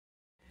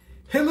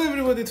Hello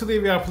everybody, today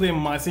we are playing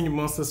My Singing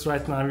Monsters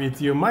right now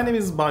with you. My name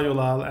is Bay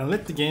Yolal and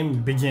let the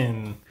game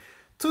begin.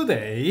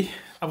 Today,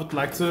 I would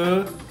like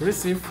to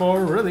receive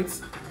 4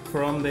 relics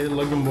from the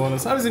login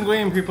bonus. How's it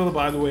going, people?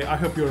 By the way, I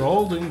hope you're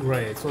all doing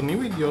great. So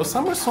new video,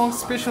 Summer Song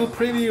special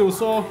preview.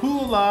 So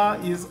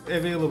Hoola is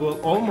available,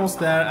 almost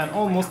there and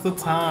almost the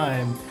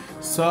time.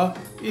 So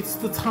it's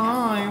the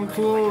time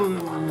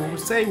to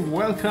say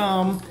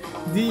welcome.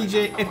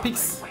 DJ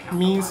Epics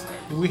means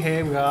we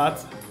have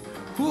got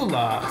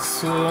Hoola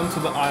soon to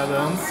the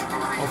islands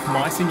of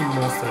My Singing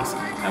Monsters.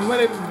 And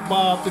what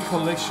about the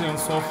collection?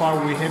 So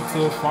far we have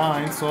to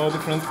find so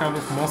different kind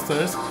of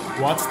monsters.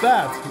 What's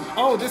that?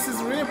 Oh, this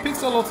is rare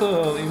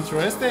pixelotl.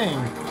 Interesting.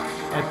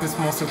 Add this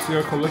monster to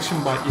your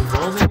collection by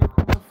evolving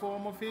the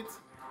form of it.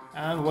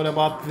 And what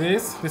about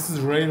this? This is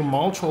rare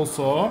mulch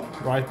also,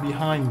 right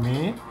behind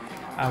me.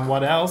 And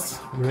what else?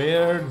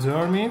 Rare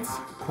dermit.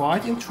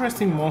 Quite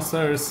interesting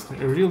monsters.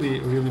 Really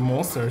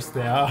monsters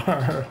they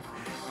are.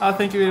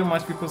 Thank you very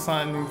much, people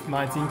signing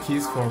 19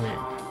 keys for me.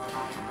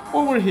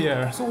 Over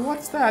here, so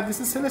what's that? This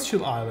is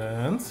Celestial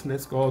Island.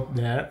 Let's go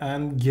there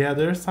and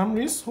gather some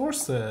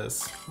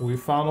resources. We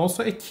found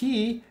also a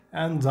key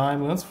and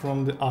diamonds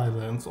from the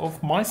islands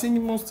of My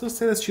Singing Monsters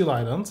Celestial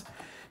Island.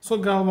 So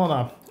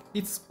Galvana,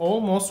 it's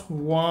almost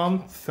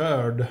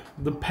 1/3.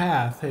 The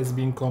path has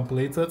been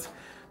completed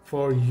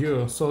for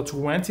you. So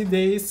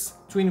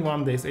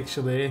 21 days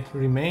actually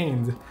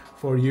remained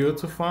for you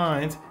to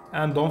find.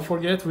 And don't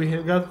forget, we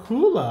have got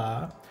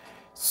Hoola.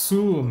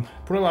 Soon,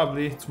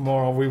 probably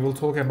tomorrow, we will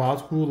talk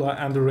about Hoola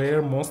and the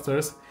rare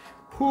monsters.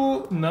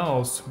 Who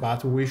knows,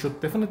 but we should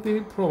definitely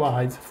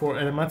provide for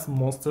elemental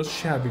monsters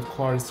Sherbet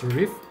Quarries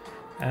Reef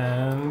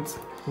and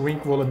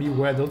Wink Wallaby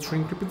Weddle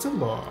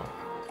Trinkipitillo.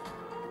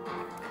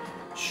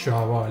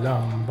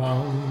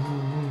 Shavalambam.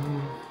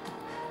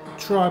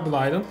 Tribal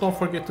Island, don't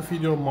forget to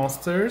feed your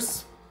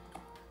monsters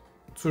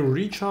to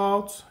reach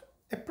out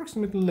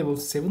approximately level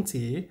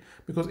 70,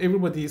 because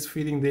everybody is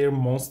feeding their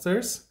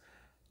monsters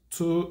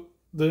to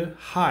the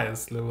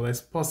highest level as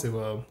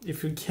possible.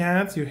 If you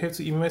can't, you have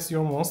to invest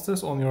your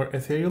monsters on your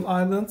ethereal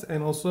island,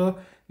 and also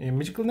a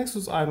magical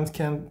nexus island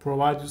can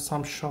provide you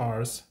some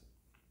shards.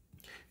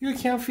 You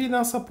can feed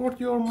and support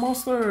your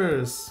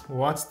monsters.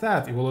 What's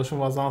that? Evolution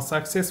was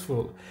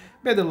unsuccessful.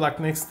 Better luck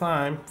next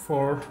time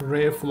for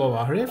Rare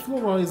Flova. Rare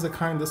Flova is a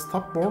kind of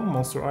stubborn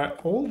monster. I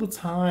all the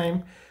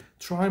time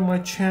try my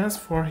chance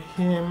for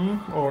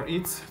him or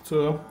it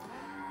to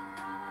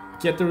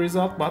get the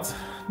result, but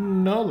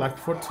no luck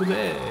for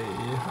today.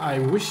 I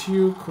wish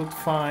you could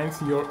find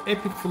your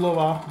epic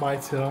Flova by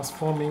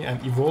transforming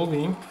and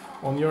evolving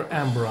on your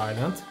Amber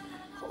Island.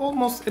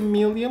 Almost 1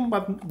 million,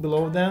 but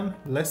below than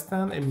less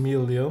than 1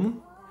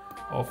 million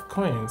of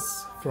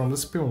coins from the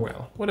spin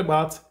wheel. What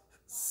about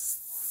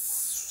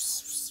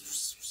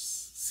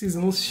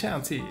seasonal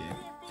shanty?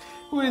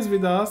 Who is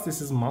with us?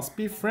 This is must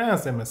be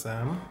friends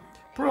MSM.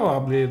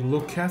 Probably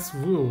Lucas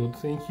Wood,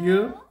 thank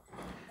you.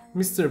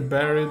 Mr.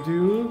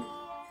 Barredu.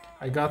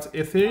 I got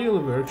Ethereal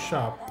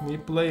Workshop, new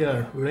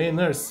player,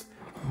 Rainers,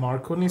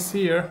 Marconi's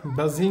here,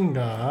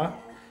 Bazinga,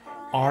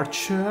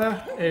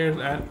 Archer, Air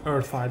and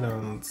Earth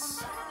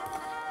Islands.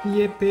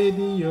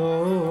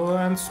 Yepedio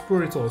and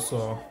Spirit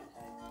also.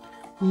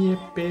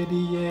 Yepedio,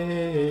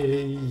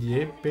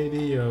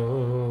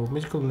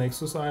 Magical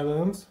Nexus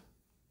Island.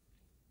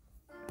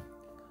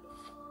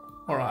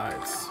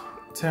 Alright.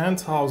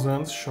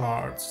 10,000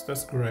 shards,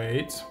 that's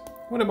great.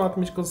 What about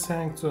Mystical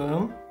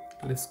Sanctum?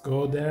 Let's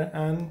go there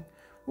and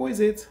who is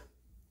it?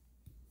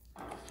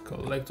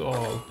 Collect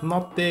all.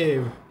 Not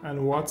Dave.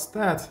 And what's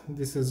that?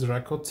 This is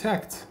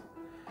Rakotect.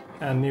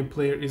 And new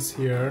player is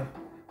here.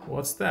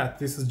 What's that?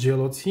 This is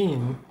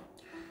Gelatine.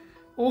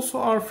 Also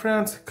our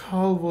friend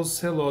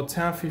Calvocello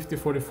 1050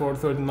 44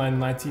 39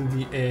 19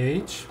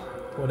 DH.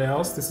 What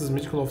else? This is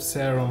Mystical of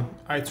Serum.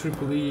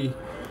 IEEE.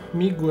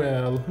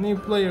 Miguel. New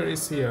player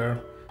is here.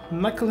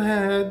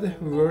 Knucklehead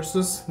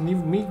versus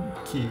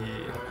Nivmiki.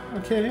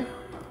 Okay.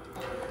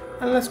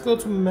 And let's go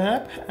to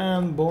map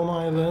and Bone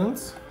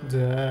Island.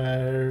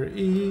 There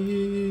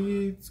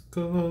it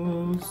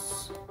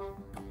goes.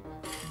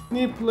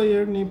 New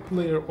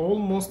player, all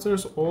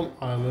monsters, all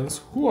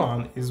islands.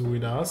 Juan is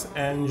with us.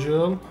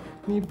 Angel,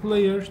 new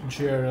player,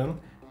 Jaren.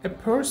 A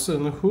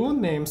person whose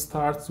name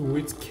starts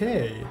with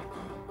K.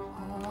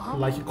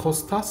 Like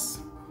Kostas.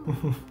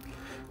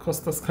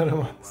 Kostas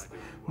Karamans.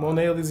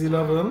 Monale is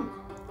 11.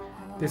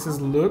 This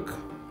is Luke.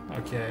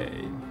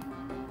 Okay.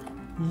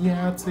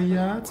 Yata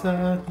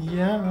yata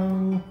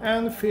yow.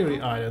 And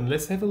Fairy Island.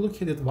 Let's have a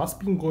look at it. What's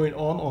been going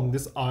on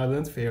this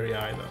island, Fairy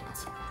Island?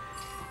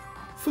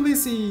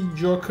 Felicie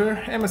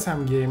Joker,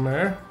 MSM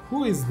Gamer.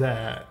 Who is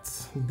that?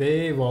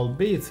 Dave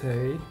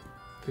Albete.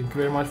 Thank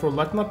you very much for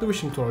lighting up the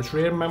wishing torch.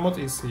 Rare Mammoth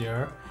is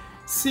here.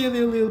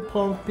 Silly Lil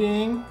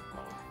Pumping.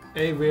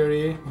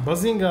 Avery.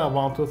 Bazinga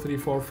 1, 2, 3,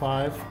 4,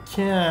 5.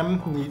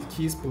 Cam. Need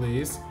keys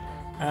please.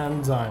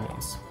 And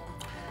diamonds.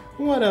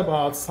 What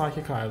about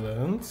Psychic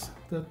Island?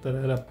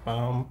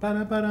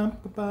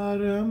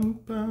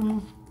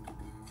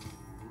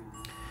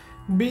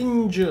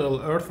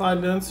 Bingle, Earth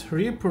Island,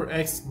 Reaper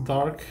X,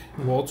 Dark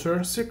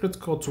Water, Secret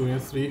Code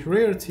 23,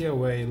 Rarity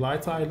Away,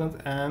 Light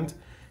Island, and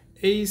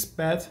Ace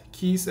Bat,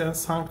 Keys and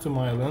Sanctum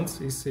Island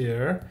is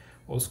here.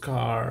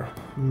 Oscar,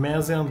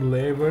 Maz and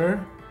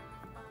Labor,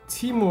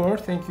 Timur,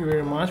 thank you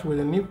very much, with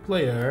a new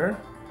player.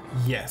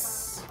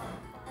 Yes.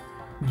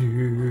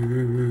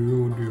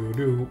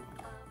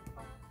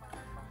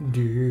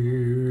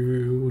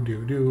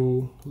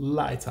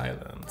 Light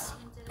Island.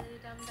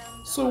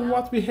 So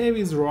what we have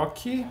is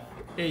Rocky,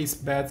 Ace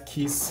Bat,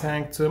 Keys,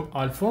 Sanctum,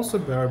 Alfonso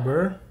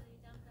Berber.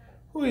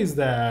 Who is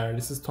there?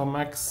 This is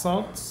Tomac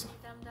Salt.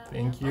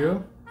 Thank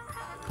you.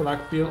 Plug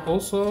Bill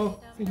also.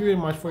 Thank you very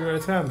much for your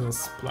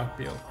attendance, Plug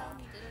Bill.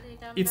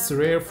 It's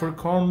rare for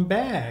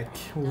comeback.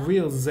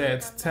 Will Z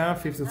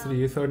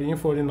 1053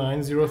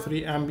 1349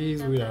 03 MB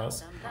is with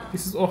us.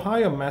 This is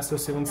Ohio Master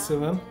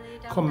 77.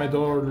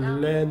 Commodore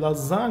Le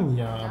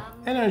Lasagna.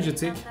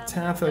 Energetic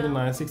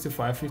 1039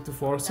 65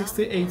 54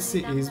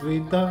 68C is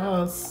with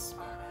us.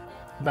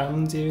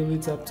 Bam dilly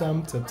tap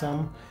tam tap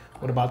tam.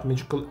 What about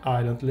Magical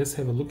Island? Let's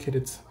have a look at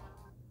it.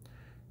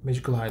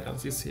 Magical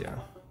Island is here.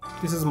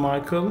 This is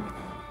Michael.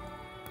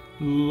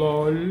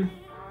 LOL.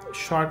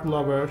 Shark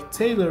Lover.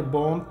 Taylor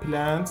Bone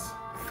Plant.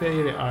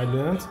 Fairy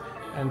Island.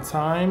 And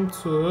time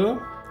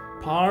to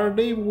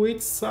party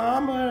with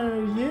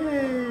summer.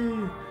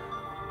 Yay!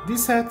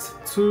 Disset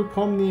to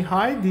Pomni.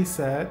 Hi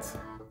Disset.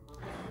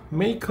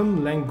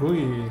 Macon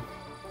Langui.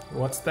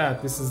 What's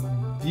that? This is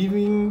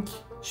Diving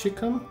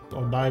Chicken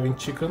or Diving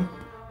Chicken.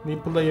 New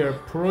player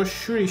Pro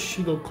Shuri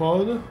Shido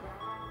Code.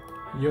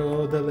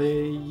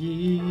 Yodelei.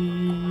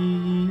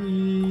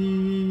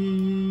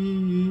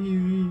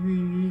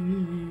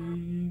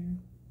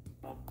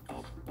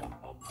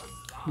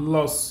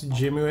 Los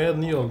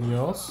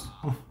Gemuenios.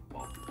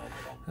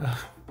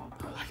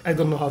 I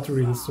don't know how to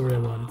read it, sorry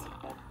about it.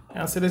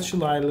 And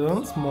Celestial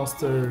Island,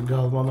 Monster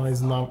Galvana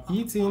is now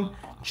eating,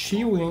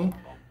 chewing,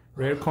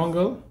 Rare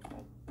Congo.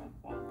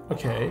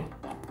 Okay,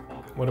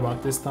 what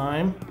about this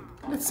time?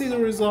 Let's see the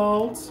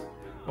results.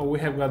 Oh, we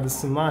have got the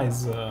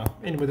Snizer.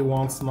 Anybody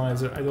wants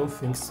Snizer? I don't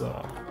think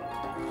so.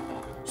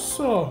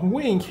 So,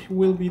 Wink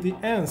will be the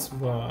answer.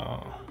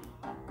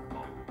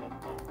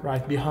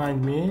 Right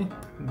behind me,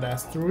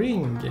 that's the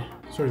ring.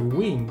 Sorry,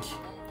 Wink.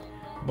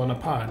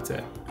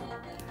 Bonaparte.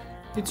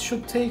 It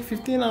should take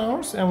 15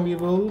 hours and we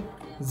will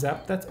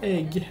zap that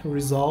egg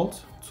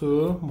result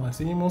to my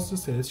City Monster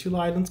Celestial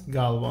Island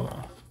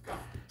Galvana.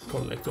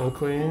 Collect all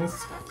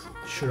coins.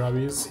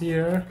 Shirabi is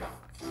here.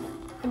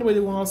 Anybody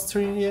wants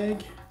training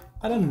egg?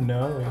 I don't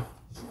know.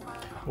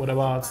 What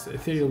about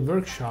Ethereal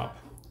Workshop?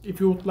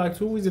 If you would like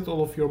to visit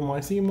all of your My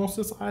City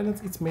Monsters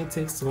Islands, it may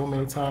take so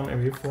many time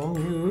away from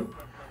you.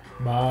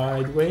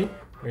 By the way,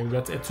 we've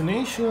got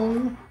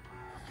Attunation.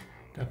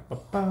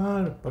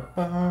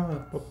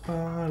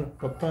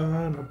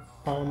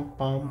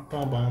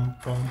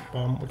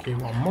 Okay,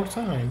 one more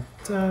time.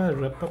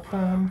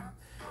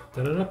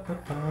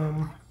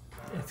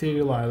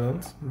 Ethereal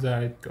Island,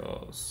 there it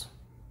goes.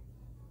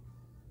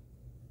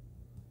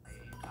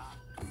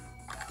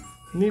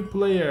 New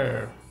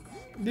player.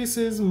 This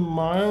is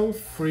Mile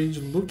Fridge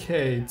Luke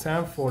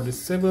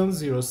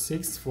 1047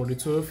 06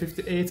 42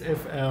 58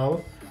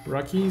 FL.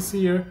 Rocky is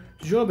here.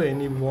 Jobe,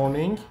 any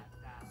warning?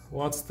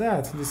 What's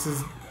that? This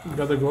is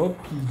Gotta Go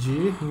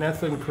PG.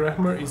 Nathan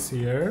Kramer is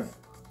here.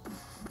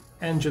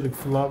 Angelic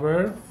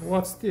Flower.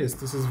 What's this?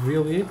 This is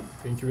Willy.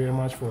 Thank you very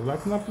much for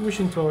lighting up the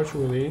wishing torch,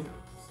 Willy.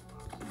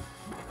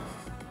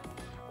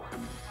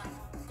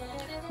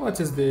 What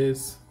is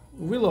this?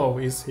 Willow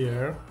is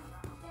here.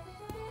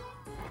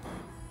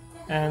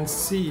 And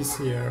C is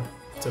here.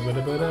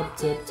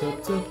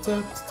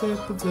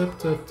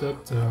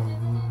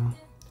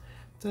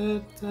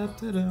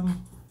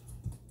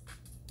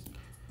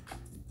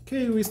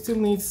 Okay, we still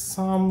need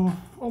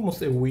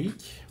almost a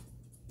week.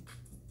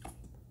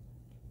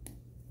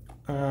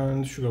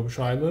 And Sugarbush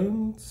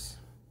Islands.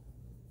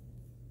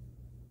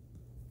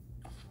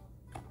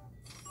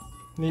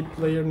 New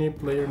player,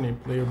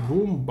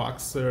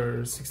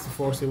 Boomboxer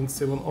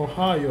 6477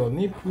 Ohio,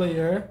 new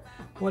player.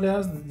 What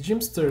else?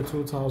 Jimster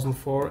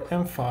 2004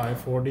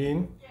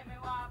 M514.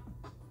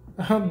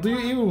 Do you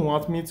even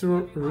want me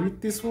to read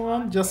this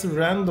one? Just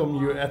random,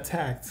 you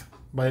attacked.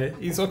 But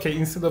it's okay,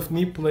 instead of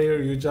new player,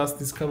 you just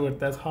discovered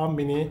that how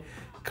many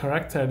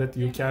character that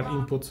you can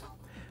input.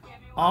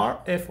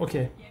 RF,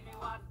 okay.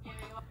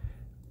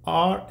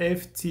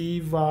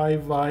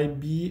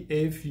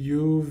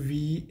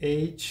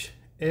 RFTYYBFUVH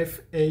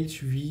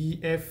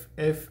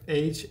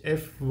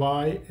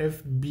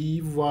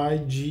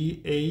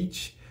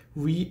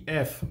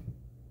FHVFFHFYFBYGHVF.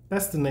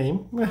 That's the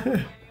name.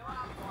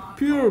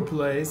 Pure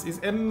Place is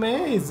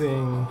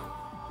amazing.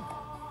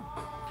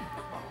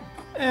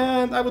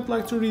 And I would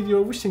like to read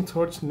your wishing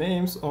torch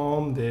names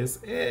on this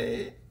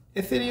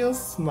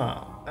Ethereals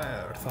now.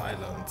 Earth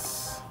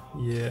Islands.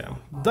 Yeah.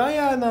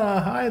 Diana,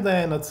 hi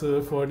Diana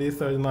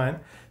 24039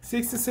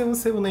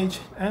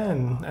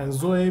 677HN, and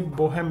Zoe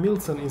Bohem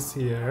Milton is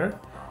here.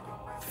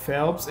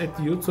 Phelps at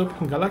YouTube,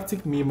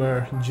 Galactic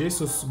Mimer,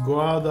 Jesus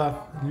Guada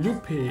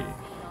Lupi,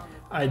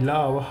 I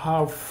love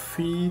how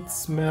feet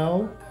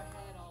smell.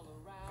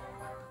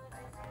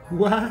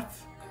 What?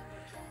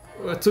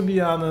 To be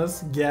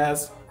honest,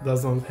 gas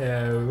hasn't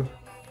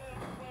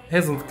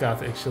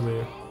got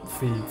actually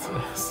feet.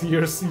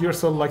 You're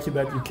so lucky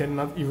that you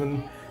cannot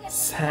even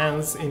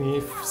sense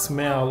any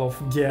smell of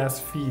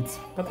gas feet.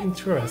 But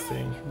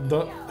interesting.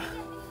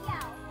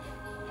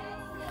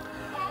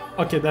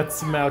 Okay, that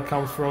smell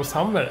comes from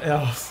somewhere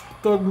else.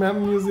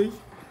 Dogman music.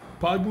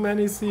 Pugman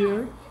is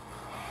here.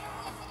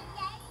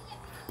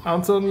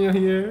 Antonio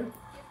here.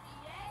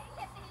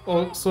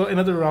 Also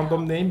another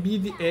random name,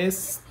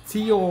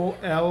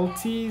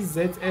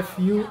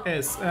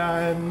 BDSTOLTZFUS,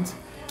 and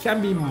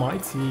can be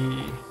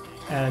mighty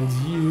and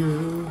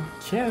you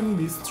can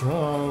be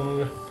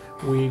strong.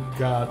 We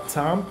got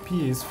time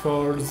piece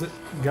for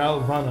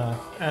Galvana,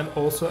 and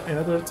also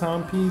another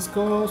time piece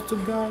goes to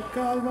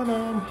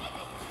Galvana.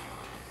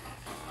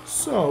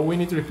 So we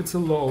need to repeat the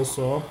law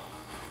also.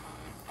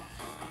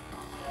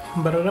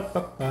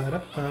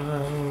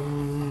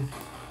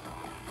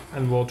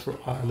 And Water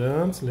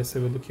Island. Let's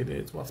have a look at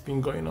it. What's been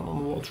going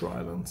on Water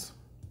Island?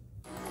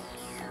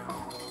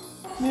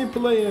 New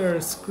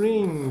player,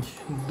 Screen,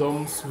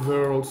 Dom's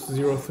World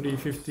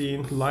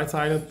 0315, Light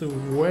Island the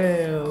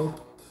Whale,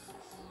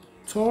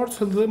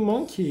 Turtle the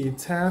Monkey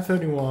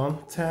 1031,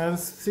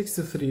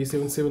 1063,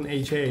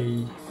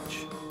 77HH,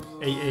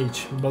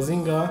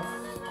 Bazinga,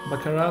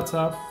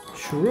 Bacarata,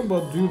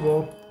 Shuruba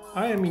Dubo,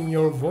 I am in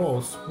your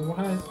voice.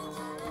 What?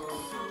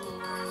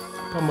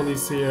 Pummel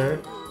is here.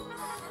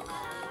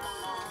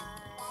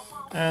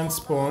 And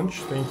Sponge,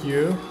 thank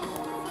you.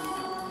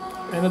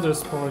 Another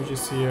Sponge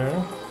is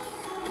here.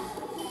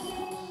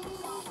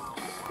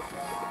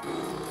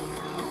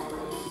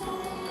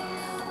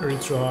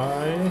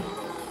 Retry.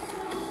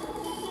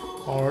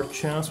 Our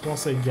chance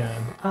once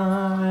again.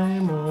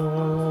 I'm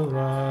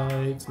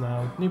alright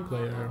now. New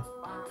player.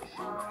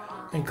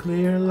 And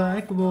clear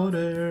like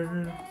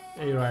water.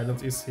 Air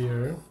Island is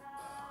here.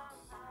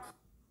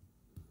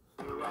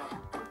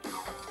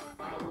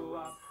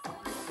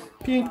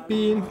 Pink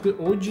Bean, the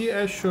OG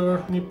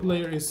Asher, new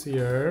player is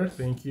here,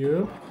 thank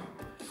you.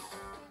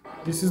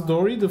 This is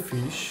Dory the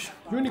Fish,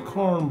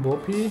 Unicorn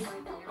Boppy,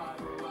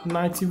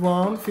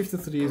 91,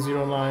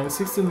 5309,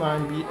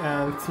 69B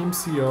and Team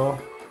CO,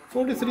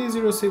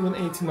 4307,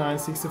 89,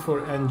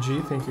 64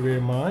 NG, thank you very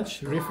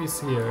much. Riff is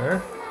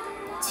here.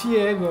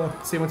 Tiago,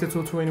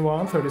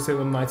 7221,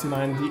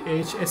 3799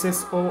 DH,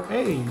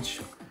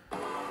 SSOH,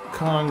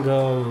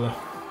 Kangal,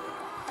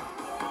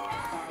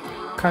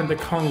 Kinda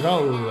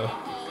Kangal.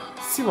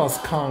 Sivas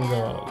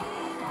Kangal.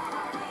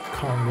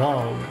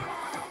 Kangal.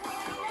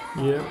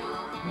 Yep,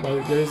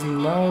 but there is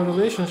no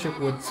relationship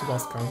with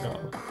Sivas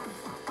Kangal.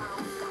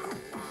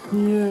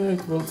 Yeah,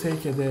 it will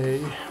take a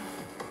day.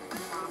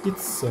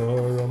 It's so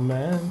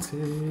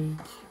romantic.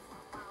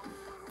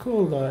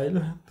 Cold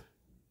Island.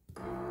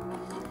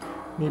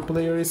 New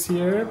player is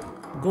here.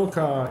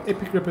 Goka,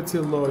 Epic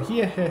Repetillo,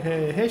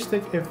 hehehe,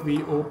 hashtag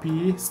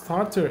FVOP,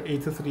 Starter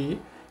 83,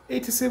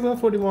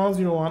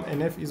 874101,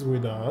 NF is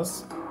with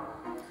us.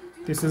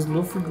 This is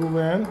Luffy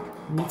Guven,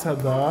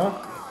 Mitada,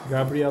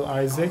 Gabriel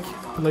Isaac,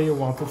 player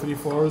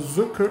 1234.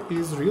 Zucker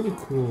is really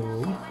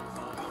cool.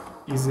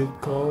 Is it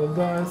cold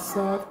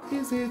outside?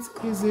 Is it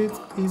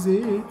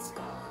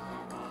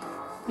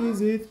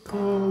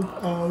cold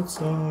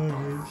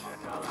outside?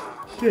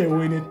 Okay,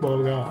 we need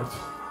Bogart.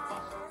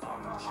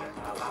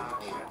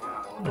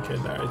 Okay,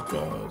 there it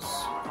goes.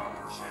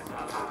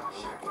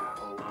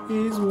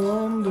 Is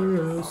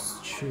wondrous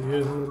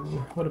chill.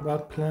 What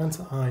about Plant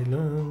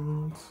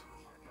Island?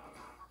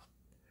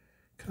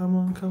 Come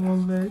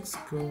on, let's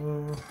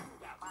go.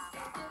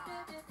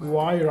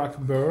 Y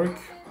Rockberg,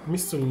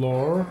 Mr.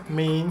 Lore,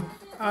 Main,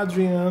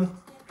 Adrian,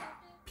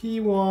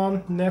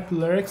 P1,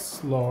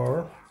 Neplex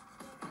Lore.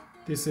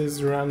 This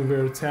is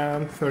Ranver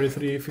 10,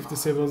 33,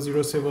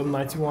 57, 07,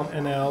 91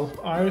 NL.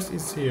 Iris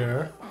is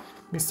here.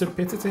 Mr.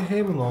 Petite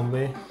Haven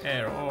only.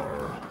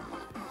 Error.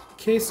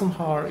 Kason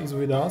is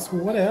with us.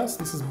 What else?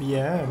 This is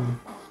BM.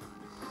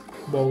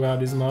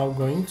 Bogart is now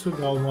going to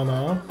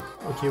Galvana.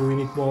 Okay, we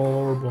need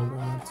more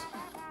Bogart.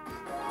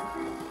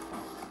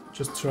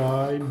 Just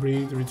try,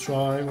 breathe,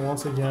 retry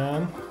once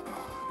again.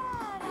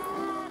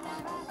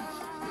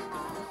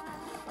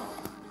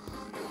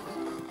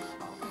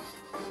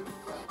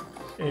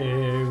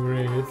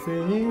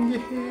 Everything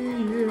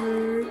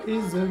here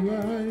is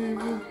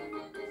alive.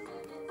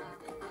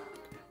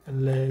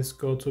 And let's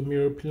go to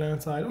Mirror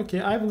Plant Island. Okay,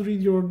 I will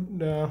read your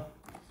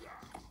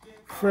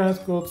friend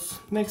codes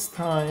next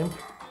time.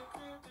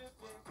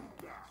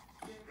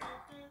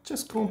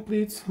 Just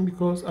complete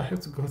because I have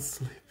to go to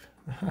sleep.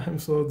 I'm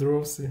so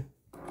drowsy.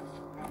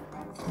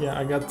 Yeah,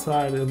 I got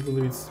tired a little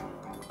bit.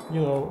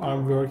 You know,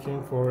 I'm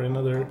working for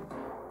another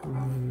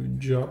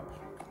job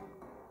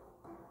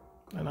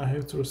and I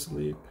have to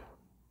sleep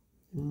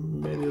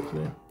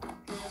immediately.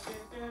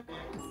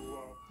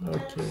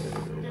 Okay.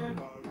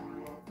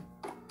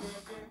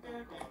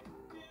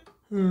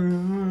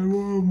 I'm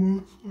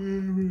almost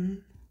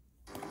sleepy.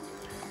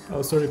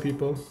 Oh, sorry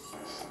people.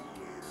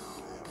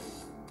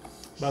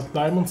 But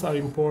diamonds are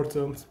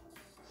important.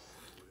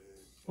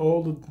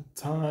 All the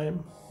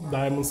time,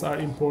 diamonds are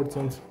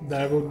important.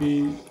 There will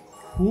be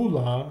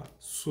Hoola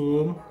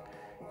soon,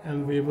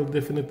 and we will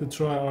definitely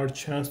try our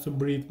chance to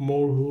breed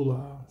more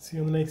Hoola. See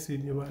you in the next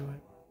video. Bye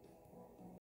bye.